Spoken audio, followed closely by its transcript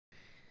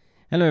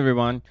Hello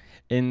everyone.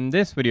 In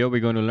this video,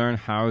 we're going to learn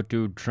how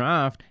to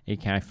draft a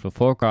cash flow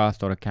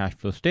forecast or a cash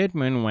flow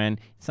statement when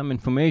some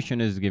information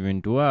is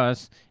given to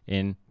us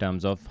in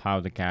terms of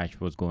how the cash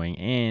was going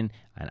in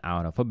and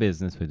out of a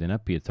business within a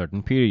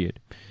certain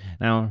period.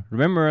 Now,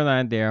 remember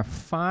that there are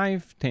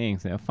 5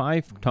 things, there are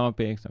 5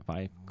 topics, or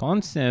 5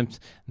 concepts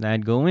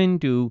that go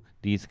into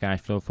these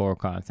cash flow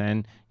forecasts,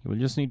 and you will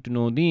just need to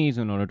know these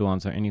in order to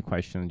answer any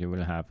questions you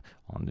will have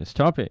on this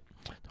topic.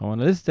 So I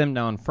want to list them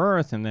down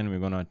first, and then we're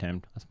going to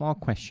attempt a small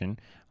question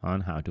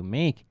on how to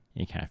make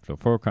a cash flow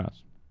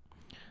forecast.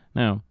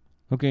 Now,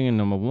 looking at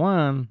number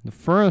 1, the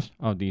first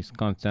of these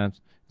concepts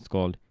is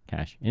called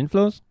cash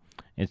inflows.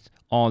 It's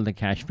all the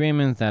cash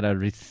payments that are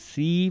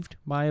received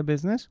by a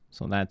business.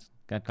 So that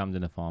comes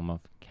in the form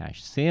of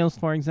cash sales,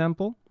 for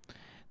example.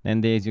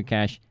 Then there's your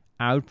cash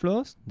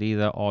outflows. These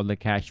are all the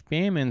cash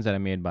payments that are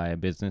made by a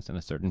business in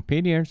a certain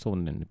period. So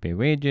when they pay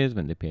wages,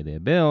 when they pay their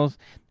bills,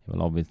 they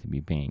will obviously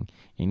be paying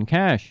in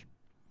cash.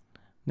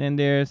 Then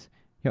there's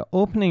your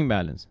opening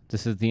balance.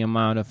 This is the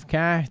amount of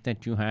cash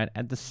that you had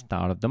at the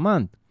start of the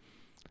month.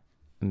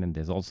 And then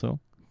there's also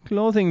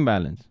closing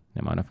balance,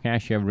 the amount of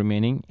cash you have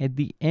remaining at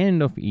the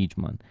end of each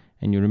month.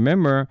 And you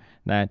remember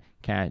that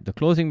the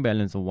closing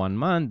balance of one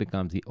month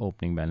becomes the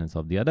opening balance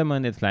of the other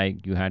month. It's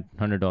like you had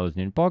 $100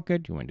 in your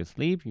pocket, you went to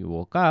sleep, you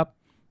woke up,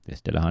 there's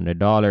still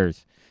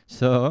 $100.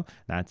 So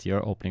that's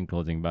your opening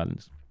closing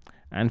balance.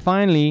 And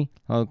finally,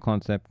 a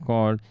concept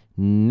called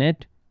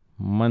net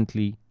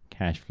monthly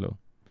cash flow.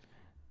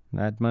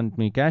 That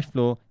monthly cash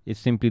flow is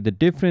simply the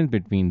difference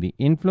between the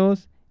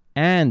inflows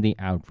and the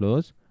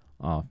outflows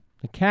of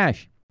the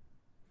cash.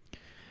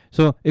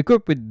 So,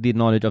 equipped with the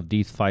knowledge of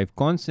these 5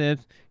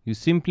 concepts, you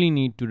simply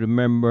need to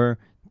remember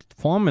the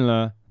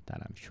formula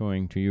that I'm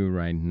showing to you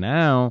right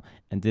now,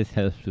 and this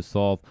helps to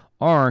solve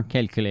or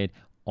calculate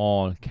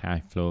all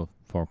cash flow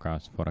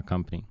forecasts for a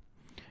company.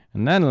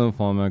 And that little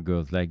formula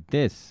goes like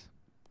this.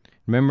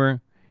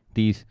 Remember,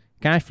 these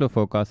cash flow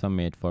forecasts are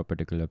made for a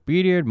particular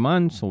period,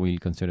 month, so we'll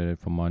consider it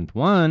for month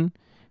 1.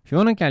 If you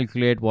want to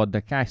calculate what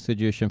the cash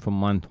situation for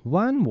month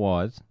 1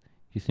 was,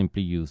 you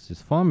simply use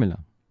this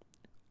formula.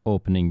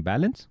 Opening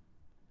balance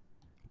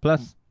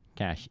plus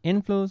cash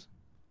inflows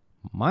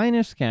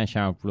minus cash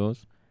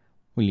outflows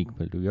will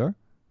equal to your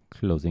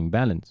closing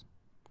balance.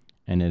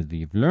 And as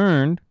we've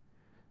learned,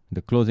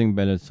 the closing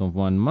balance of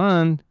 1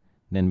 month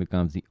then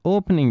becomes the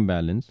opening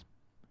balance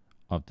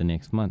of the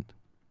next month.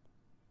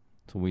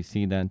 So we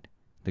see that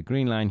the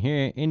green line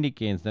here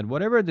indicates that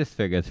whatever this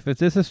figure is, if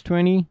this is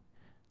 20,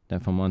 then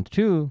for month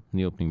 2,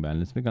 the opening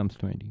balance becomes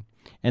 20.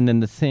 And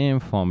then the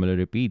same formula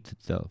repeats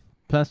itself.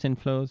 Plus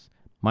inflows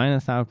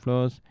minus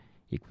outflows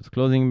equals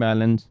closing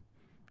balance.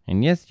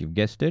 And yes, you've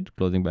guessed it,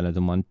 closing balance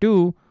of month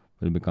 2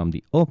 will become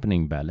the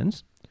opening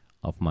balance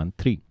of month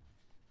 3.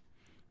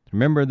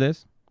 Remember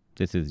this.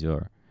 This is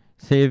your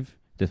save.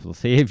 This will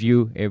save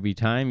you every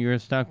time you're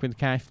stuck with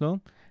cash flow.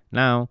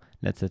 Now,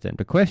 let's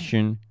attempt a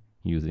question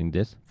using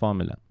this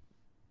formula.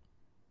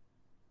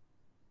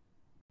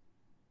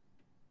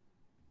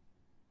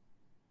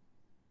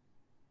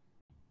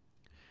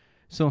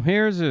 So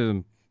here's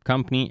a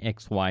company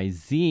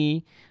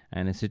XYZ,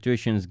 and a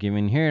situation is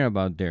given here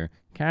about their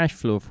cash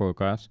flow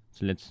forecast.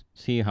 So let's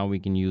see how we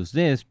can use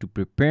this to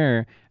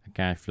prepare a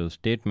cash flow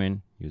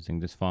statement using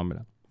this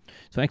formula.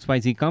 So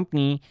XYZ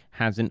company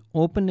has an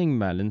opening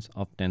balance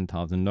of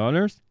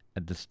 $10,000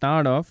 at the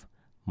start of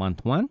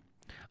month 1,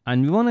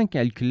 and we want to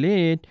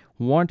calculate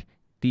what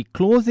the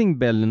closing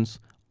balance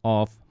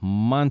of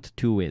month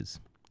 2 is.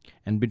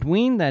 And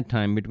between that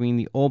time, between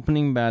the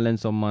opening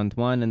balance of month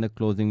 1 and the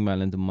closing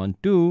balance of month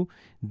 2,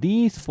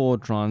 these 4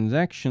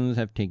 transactions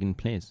have taken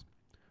place.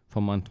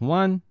 For month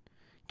 1,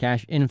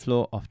 cash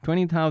inflow of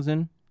 $20,000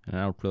 and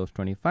outflow of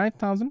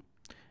 $25,000.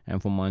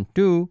 And for month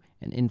 2,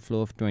 an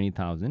inflow of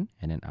 $20,000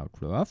 and an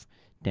outflow of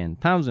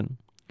 $10,000.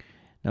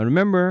 Now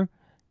remember,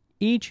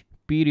 each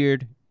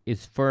period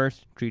is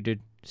first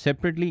treated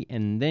separately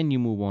and then you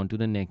move on to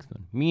the next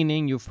one.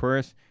 Meaning you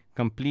first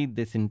complete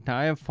this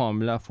entire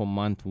formula for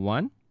month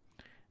 1.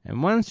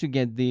 And once you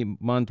get the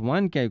month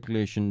 1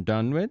 calculation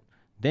done with,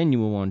 then you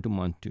move on to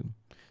month 2.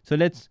 So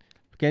let's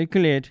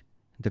calculate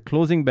the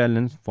closing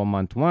balance for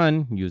month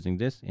 1 using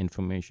this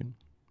information.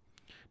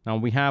 Now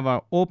we have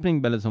our opening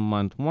balance of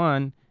month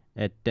 1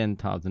 at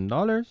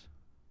 $10,000.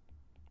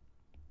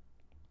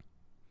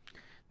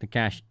 The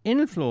cash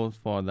inflows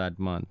for that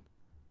month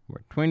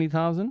were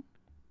 $20,000.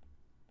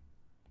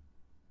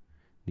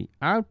 The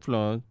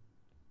outflows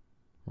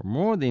were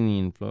more than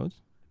the inflows,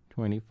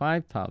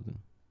 $25,000.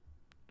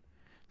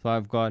 So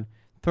I've got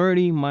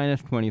 30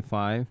 minus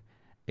 25,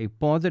 a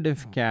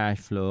positive cash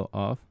flow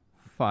of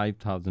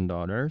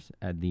 $5,000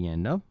 at the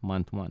end of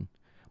month 1.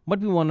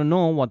 But we want to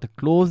know what the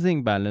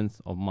closing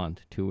balance of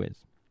month 2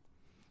 is.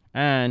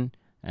 And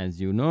as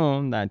you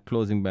know, that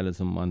closing balance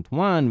of month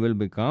 1 will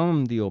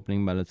become the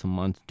opening balance of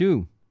month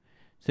 2.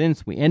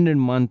 Since we ended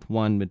month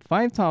 1 with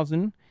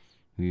 5,000,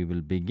 we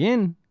will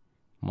begin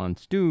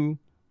month 2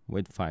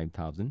 with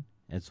 5,000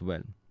 as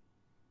well.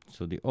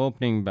 So the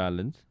opening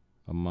balance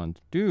of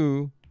month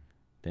 2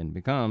 then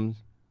becomes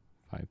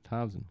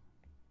 5,000.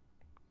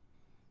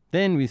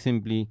 Then we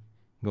simply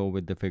go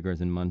with the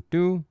figures in month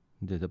 2.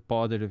 There's a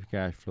positive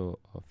cash flow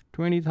of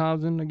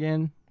 20,000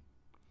 again,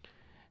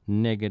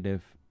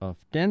 negative of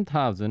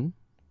 10,000,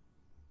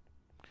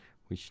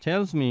 which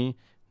tells me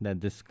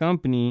that this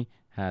company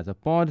has a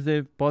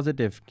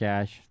positive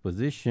cash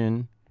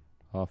position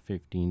of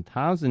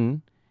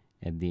 15,000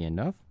 at the end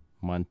of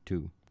month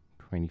 2.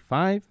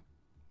 25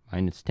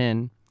 minus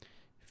 10,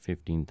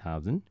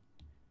 15,000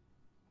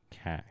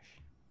 cash.